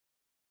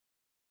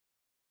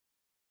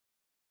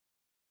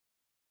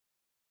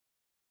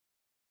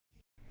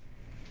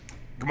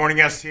Good morning,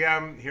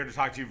 STM. Here to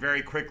talk to you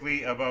very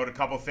quickly about a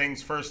couple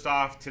things. First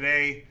off,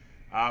 today,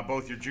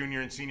 both your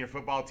junior and senior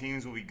football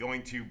teams will be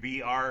going to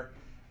BR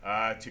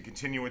to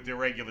continue with their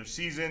regular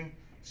season.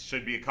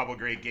 Should be a couple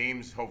great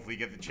games. Hopefully you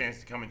get the chance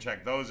to come and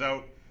check those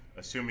out,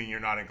 assuming you're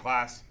not in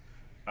class.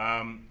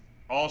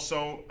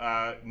 Also,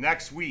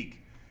 next week,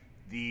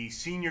 the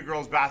senior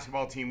girls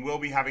basketball team will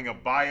be having a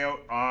buyout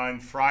on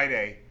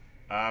Friday,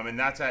 and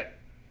that's at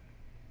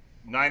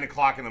 9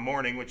 o'clock in the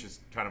morning, which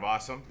is kind of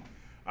awesome.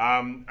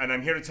 And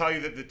I'm here to tell you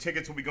that the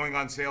tickets will be going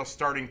on sale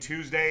starting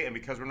Tuesday, and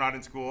because we're not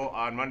in school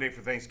on Monday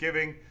for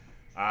Thanksgiving,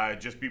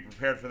 just be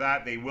prepared for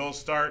that. They will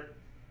start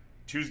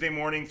Tuesday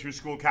morning through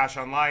School Cash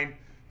Online,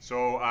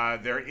 so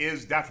there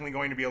is definitely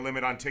going to be a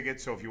limit on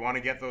tickets, so if you want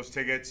to get those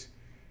tickets,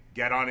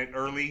 get on it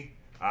early.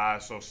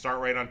 So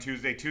start right on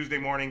Tuesday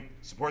morning.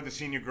 Support the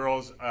senior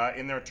girls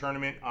in their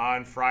tournament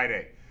on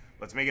Friday.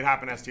 Let's make it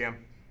happen, STM.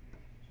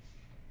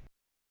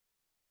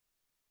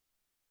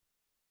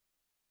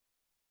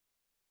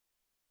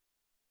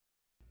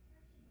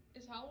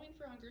 Is Halloween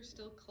for Hunger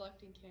still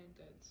collecting canned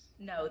goods?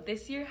 No,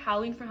 this year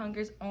Howling for Hunger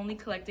is only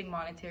collecting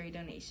monetary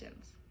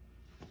donations.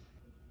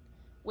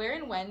 Where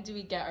and when do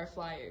we get our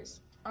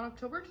flyers? On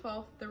October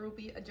 12th, there will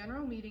be a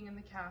general meeting in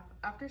the CAF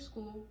after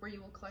school where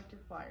you will collect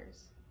your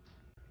flyers.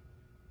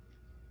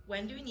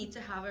 When do we need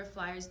to have our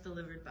flyers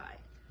delivered by?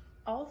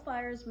 All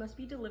flyers must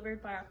be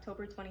delivered by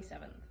October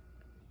 27th.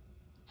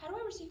 How do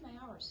I receive my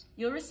hours?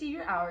 You'll receive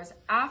your hours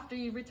after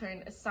you've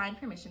returned a signed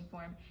permission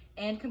form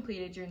and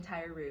completed your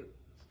entire route.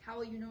 How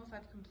will you know if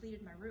I've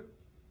completed my route?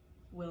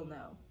 We'll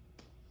know.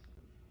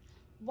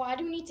 Why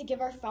do we need to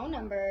give our phone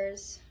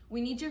numbers?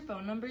 We need your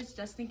phone numbers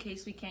just in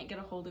case we can't get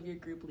a hold of your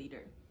group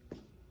leader.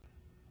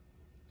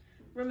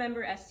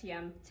 Remember,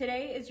 STM,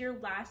 today is your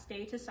last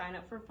day to sign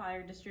up for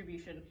flyer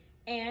distribution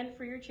and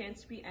for your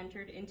chance to be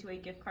entered into a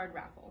gift card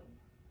raffle.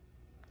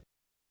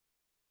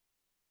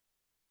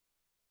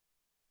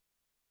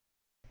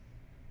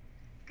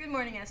 Good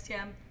morning,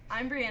 STM.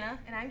 I'm Brianna.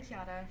 And I'm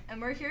Kiara.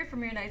 And we're here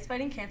from your Unites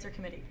Fighting Cancer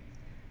Committee.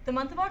 The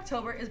month of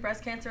October is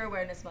Breast Cancer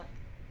Awareness Month.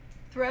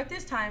 Throughout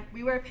this time,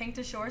 we wear pink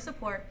to show our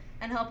support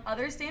and help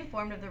others stay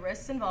informed of the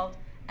risks involved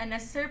and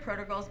necessary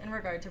protocols in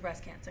regard to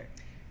breast cancer.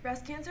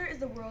 Breast cancer is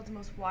the world's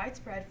most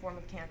widespread form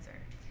of cancer.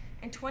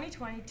 In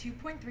 2020,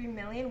 2.3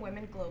 million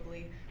women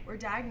globally were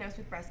diagnosed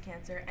with breast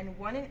cancer, and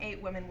 1 in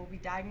 8 women will be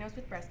diagnosed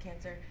with breast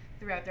cancer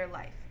throughout their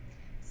life.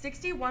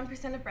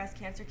 61% of breast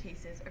cancer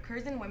cases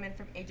occurs in women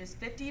from ages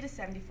 50 to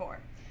 74.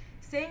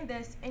 Saying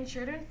this,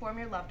 ensure to inform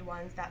your loved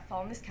ones that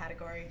fall in this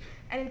category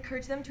and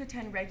encourage them to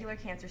attend regular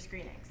cancer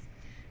screenings.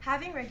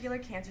 Having regular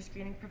cancer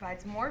screening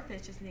provides more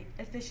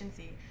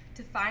efficiency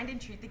to find and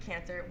treat the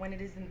cancer when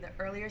it is in the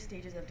earlier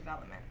stages of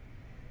development.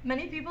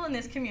 Many people in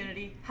this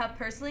community have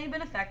personally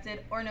been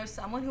affected or know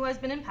someone who has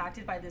been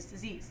impacted by this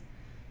disease.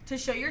 To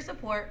show your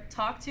support,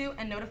 talk to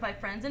and notify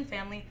friends and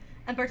family,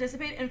 and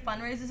participate in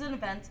fundraisers and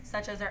events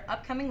such as our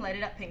upcoming Light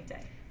It Up Pink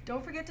Day.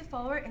 Don't forget to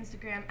follow our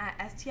Instagram at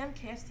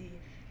STMKFC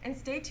and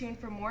stay tuned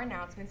for more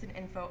announcements and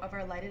info of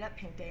our Light It Up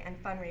Pink Day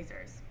and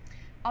fundraisers.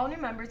 All new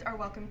members are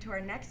welcome to our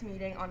next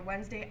meeting on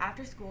Wednesday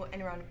after school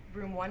in around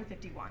room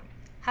 151.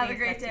 Have a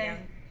great day.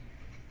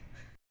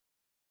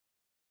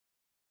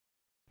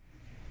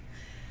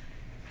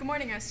 Good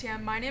morning,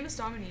 STM. My name is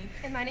Dominique.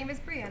 And my name is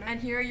Brianna. And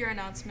here are your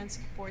announcements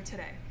for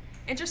today.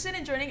 Interested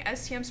in joining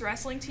STM's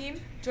wrestling team?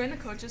 Join the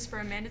coaches for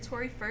a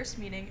mandatory first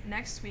meeting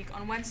next week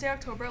on Wednesday,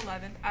 October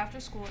 11th after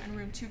school in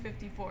room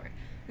 254.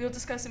 We will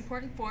discuss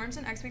important forms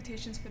and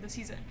expectations for the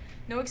season.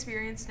 No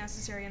experience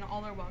necessary and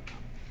all are welcome.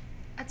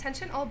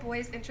 Attention all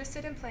boys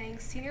interested in playing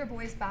senior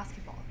boys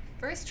basketball.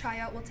 First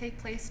tryout will take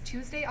place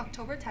Tuesday,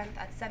 October 10th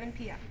at 7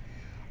 p.m.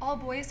 All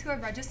boys who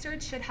have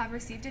registered should have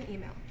received an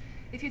email.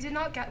 If you did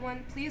not get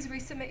one, please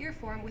resubmit your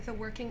form with a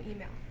working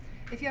email.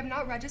 If you have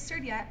not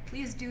registered yet,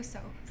 please do so.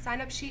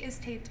 Sign-up sheet is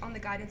taped on the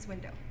guidance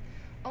window.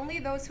 Only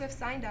those who have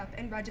signed up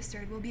and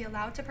registered will be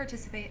allowed to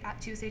participate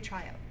at Tuesday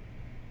tryout.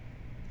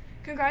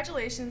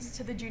 Congratulations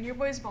to the junior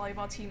boys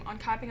volleyball team on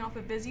capping off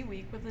a busy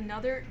week with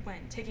another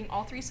win, taking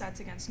all 3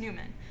 sets against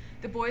Newman.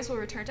 The boys will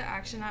return to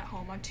action at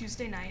home on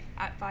Tuesday night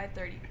at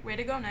 5:30. Way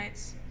to go,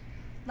 Knights!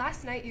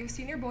 Last night, your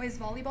senior boys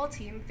volleyball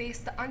team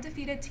faced the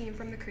undefeated team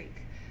from the Creek.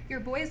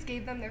 Your boys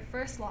gave them their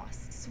first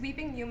loss,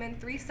 sweeping Newman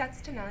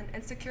 3-0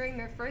 and securing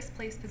their first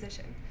place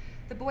position.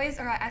 The boys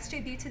are at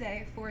SJB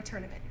today for a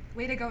tournament.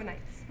 Way to go,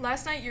 Knights!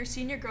 Last night, your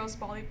senior girls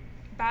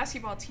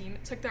basketball team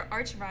took their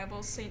arch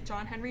rivals St.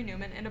 John Henry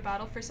Newman in a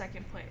battle for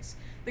second place.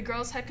 The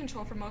girls had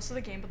control for most of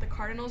the game, but the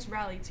Cardinals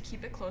rallied to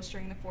keep it close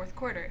during the fourth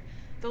quarter.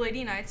 The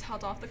Lady Knights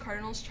held off the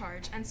Cardinals'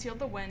 charge and sealed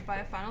the win by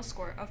a final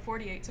score of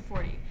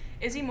 48-40.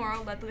 Izzy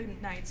Morrow led the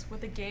Knights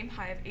with a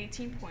game-high of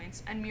 18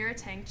 points, and Mira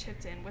Tang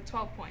chipped in with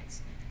 12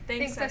 points.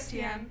 Thanks,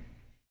 STM.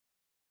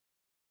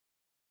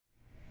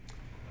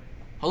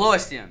 Hello,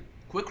 STM.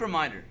 Quick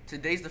reminder,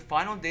 today's the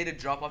final day to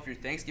drop off your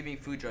Thanksgiving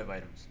food drive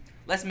items.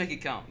 Let's make it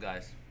count,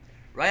 guys.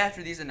 Right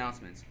after these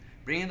announcements,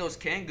 bring in those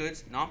canned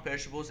goods,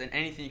 non-perishables, and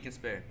anything you can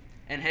spare.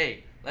 And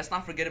hey, let's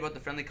not forget about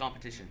the friendly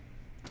competition.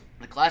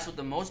 The class with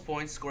the most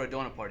points score a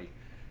donut party.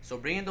 So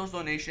bring in those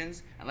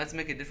donations and let's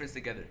make a difference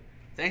together.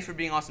 Thanks for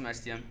being awesome,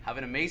 STM. Have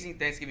an amazing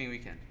Thanksgiving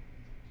weekend.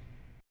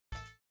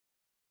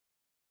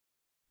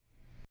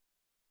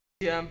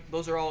 STM,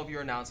 those are all of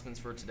your announcements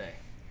for today.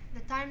 The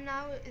time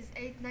now is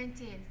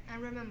 8:19,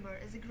 and remember,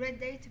 it's a great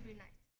day to be nice.